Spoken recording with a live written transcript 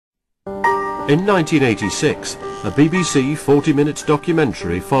In 1986, a BBC 40 Minutes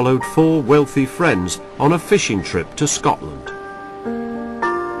documentary followed four wealthy friends on a fishing trip to Scotland.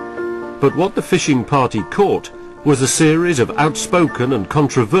 But what the fishing party caught was a series of outspoken and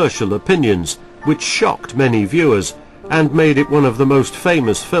controversial opinions which shocked many viewers and made it one of the most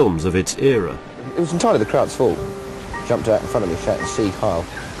famous films of its era. It was entirely the crowd's fault. Jumped out in front of me shouting "Sea Heil."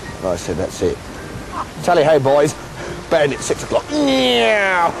 And I said, "That's it. Tally ho, boys. Band at 6 o'clock.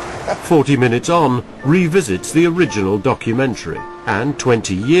 40 Minutes On revisits the original documentary, and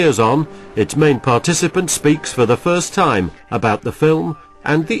 20 years on, its main participant speaks for the first time about the film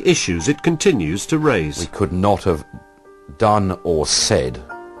and the issues it continues to raise. We could not have done or said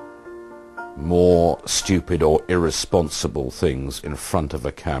more stupid or irresponsible things in front of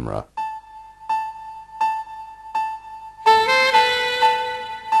a camera.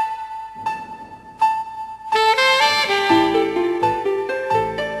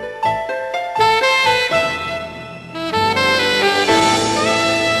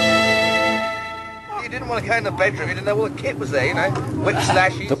 Want to go in the bedroom, you didn't know what kit was there, you know, whip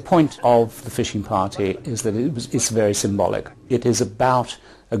slashes. The point of the fishing party is that it's very symbolic. It is about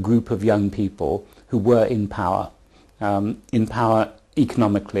a group of young people who were in power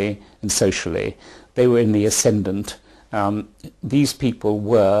economically and socially. They were in the ascendant. These people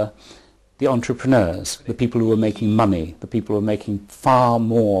were the entrepreneurs, the people who were making money, the people who were making far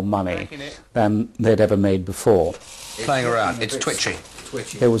more money than they'd ever made before. Playing around, it's twitchy.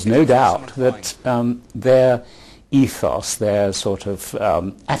 There was no doubt that their ethos, their sort of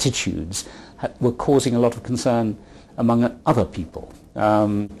attitudes were causing a lot of concern among other people.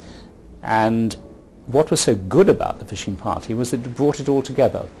 And what was so good about the fishing party was that it brought it all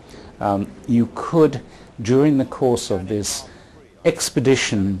together. You could, during the course of this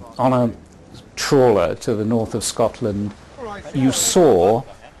expedition on a trawler to the north of Scotland, you saw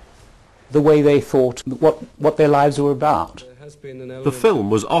the way they thought, what their lives were about. The film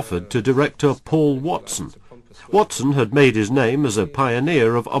was offered to director Paul Watson. Watson had made his name as a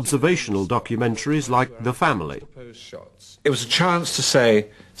pioneer of observational documentaries like The Family. It was a chance to say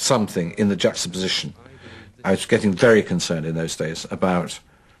something in the juxtaposition. I was getting very concerned in those days about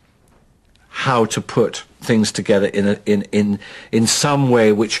how to put things together in some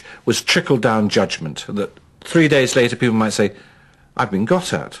way which was trickle-down judgment, that 3 days later people might say, "I've been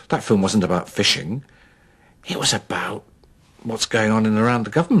got at. That film wasn't about fishing. It was about what's going on in and around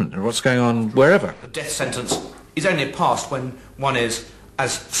the government, or what's going on wherever." The death sentence is only passed when one is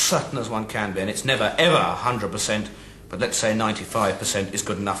as certain as one can be, and it's never, ever 100%, but let's say 95% is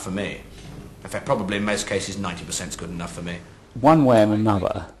good enough for me. In fact, probably in most cases 90% is good enough for me. One way or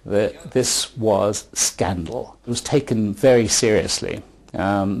another, this was scandal. It was taken very seriously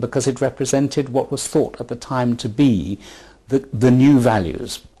because it represented what was thought at the time to be the new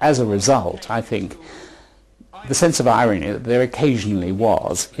values. As a result, I think, the sense of irony that there occasionally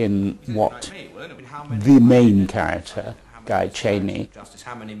was in what the main character, Guy Cheney,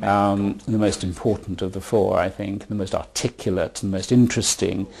 the most important of the four, I think, the most articulate and most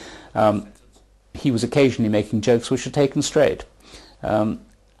interesting, he was occasionally making jokes which were taken straight. The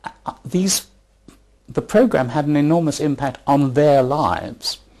programme had an enormous impact on their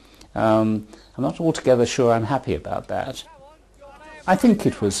lives. I'm not altogether sure I'm happy about that. I think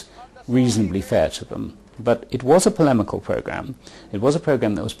it was reasonably fair to them. But it was a polemical programme. It was a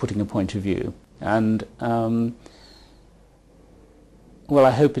programme that was putting a point of view. And, well,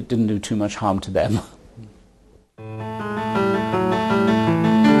 I hope it didn't do too much harm to them.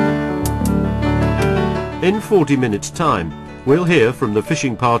 In 40 Minutes' time, we'll hear from the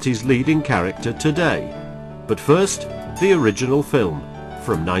fishing party's leading character today. But first, the original film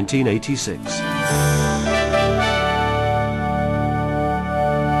from 1986.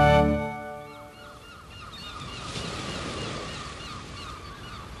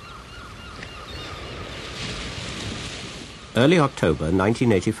 Early October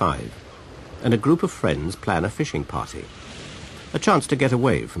 1985, and a group of friends plan a fishing party. A chance to get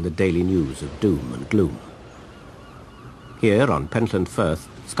away from the daily news of doom and gloom. Here on Pentland Firth,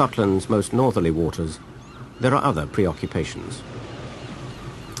 Scotland's most northerly waters, there are other preoccupations.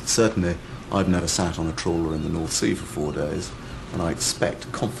 Certainly, I've never sat on a trawler in the North Sea for 4 days, and I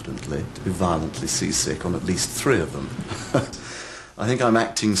expect confidently to be violently seasick on at least 3 of them. I think I'm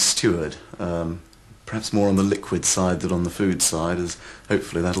acting steward. Perhaps more on the liquid side than on the food side, as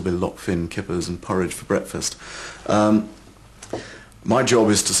hopefully that'll be lockfin, kippers and porridge for breakfast. My job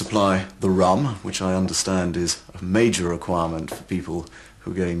is to supply the rum, which I understand is a major requirement for people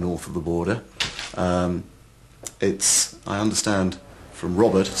who are going north of the border. It's, I understand from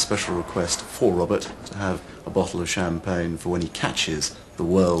Robert, a special request for Robert to have a bottle of champagne for when he catches the the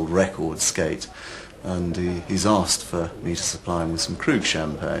world record skate, and he's asked for me to supply him with some Krug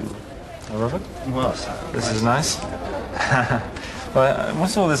champagne. Oh, Robert? Well, this is nice. Well,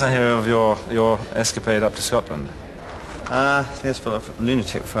 what's all this I hear of your escapade up to Scotland? Yes, for a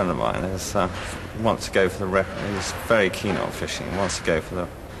lunatic friend of mine is wants to go for the record. He's very keen on fishing. He wants to go for the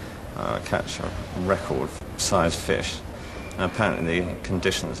catch a record-sized fish. And apparently the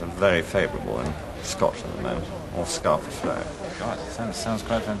conditions are very favourable in Scotland at the moment, or Scapa Flow. God, sounds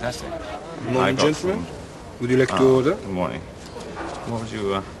quite fantastic. Good morning, gentlemen. Would you like to order? Good morning. What would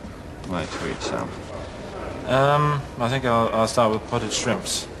you like to eat, Sam? I think I'll start with potted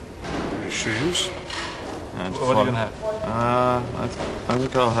shrimps. Shrimps? And what are you going to have? I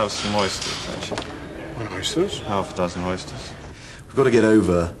think I'll have some oysters, actually. What oysters? Half a dozen oysters. We've got to get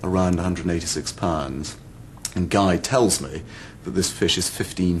over around 186 pounds, and Guy tells me that this fish is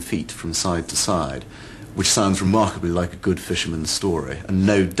 15 feet from side to side, which sounds remarkably like a good fisherman's story, and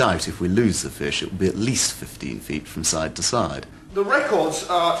no doubt if we lose the fish it will be at least 15 feet from side to side. The records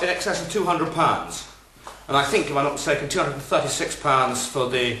are in excess of £200, and I think, if I'm not mistaken, £236 for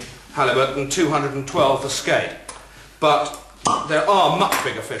the halibut and £212 for skate. But there are much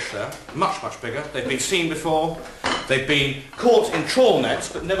bigger fish there, much, much bigger. They've been seen before. They've been caught in trawl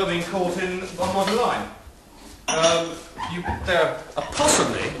nets, but never been caught on modern line. There are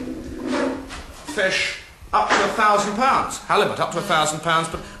possibly fish up to £1,000, halibut up to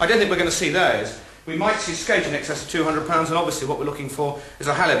 £1,000, but I don't think we're going to see those. We might see skate in excess of £200, and obviously what we're looking for is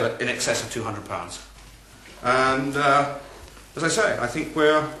a halibut in excess of £200. And as I say, I think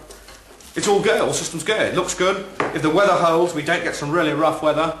it's all go, all systems go. It looks good. If the weather holds, we don't get some really rough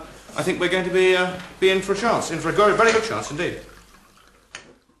weather, I think we're going to be in for a chance, in for a very good chance indeed.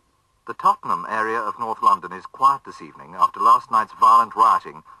 The Tottenham area of North London is quiet this evening after last night's violent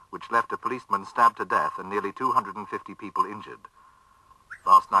rioting, which left a policeman stabbed to death and nearly 250 people injured.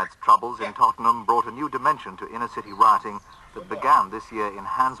 Last night's troubles in Tottenham brought a new dimension to inner-city rioting that began this year in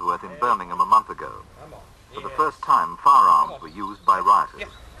Handsworth in Birmingham a month ago. For the first time, firearms were used by rioters.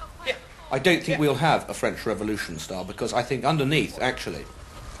 I don't think we'll have a French Revolution style, because I think underneath, actually,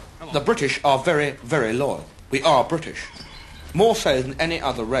 the British are very, very loyal. We are British. More so than any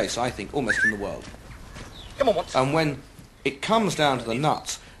other race, I think, almost in the world. And when it comes down to the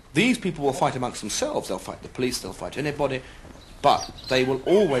nuts, these people will fight amongst themselves. They'll fight the police, they'll fight anybody, but they will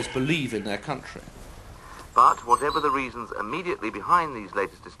always believe in their country. But whatever the reasons immediately behind these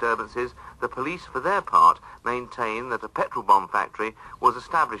latest disturbances, the police, for their part, maintain that a petrol bomb factory was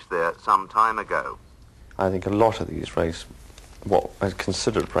established there some time ago. I think a lot of these what are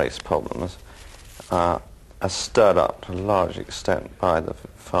considered race problems, are stirred up to a large extent by the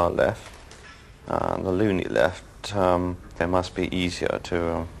far left, the loony left. They must be easier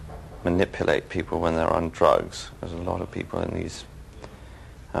to manipulate people when they're on drugs. There's a lot of people in these,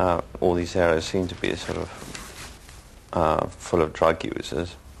 all these areas seem to be sort of full of drug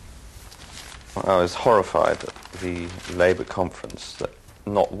users. I was horrified at the Labour conference that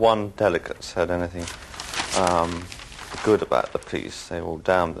not one delegate said anything good about the police. They all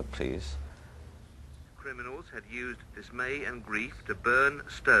damned the police. Criminals had used dismay and grief to burn,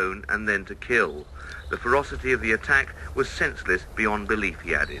 stone, and then to kill. The ferocity of the attack was senseless beyond belief,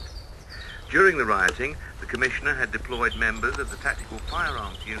 he added. During the rioting, the Commissioner had deployed members of the Tactical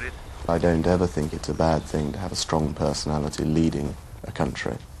Firearms Unit. I don't ever think it's a bad thing to have a strong personality leading a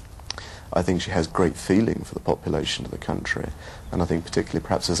country. I think she has great feeling for the population of the country, and I think particularly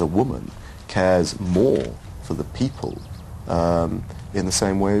perhaps as a woman cares more for the people in the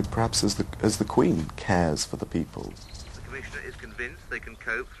same way perhaps as the Queen cares for the people. The Commissioner is convinced they can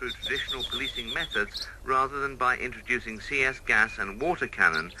cope through traditional policing methods rather than by introducing CS gas and water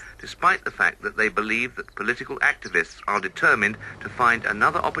cannon, despite the fact that they believe that political activists are determined to find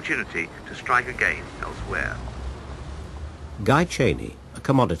another opportunity to strike again elsewhere. Guy Cheney, a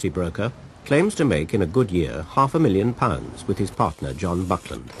commodity broker, claims to make in a good year £500,000 with his partner John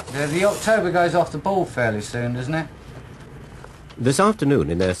Buckland. The October goes off the ball fairly soon, doesn't it? This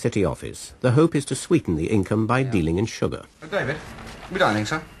afternoon in their city office, the hope is to sweeten the income by dealing in sugar. David, we dining,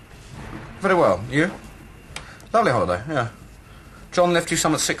 sir? Very well. You? Lovely holiday, yeah. John left you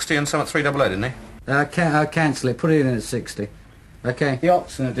some at 60 and some at 3AA, didn't he? I'll cancel it. Put it in at 60. Okay. The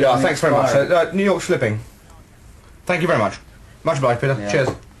Oxford. Yeah, thanks very much. New York slipping. Thank you very much. Much obliged, Peter. Yeah. Cheers.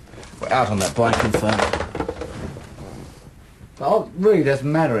 We're out on that bike, confirmed. Well, it really doesn't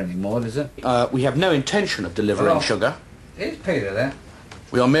matter anymore, does it? We have no intention of delivering sugar. Is Peter there?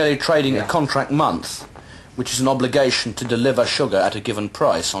 We are merely trading a contract month, which is an obligation to deliver sugar at a given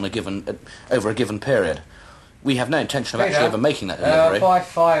price on over a given period. We have no intention of actually ever making that delivery. Buy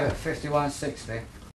 5 at 51.60.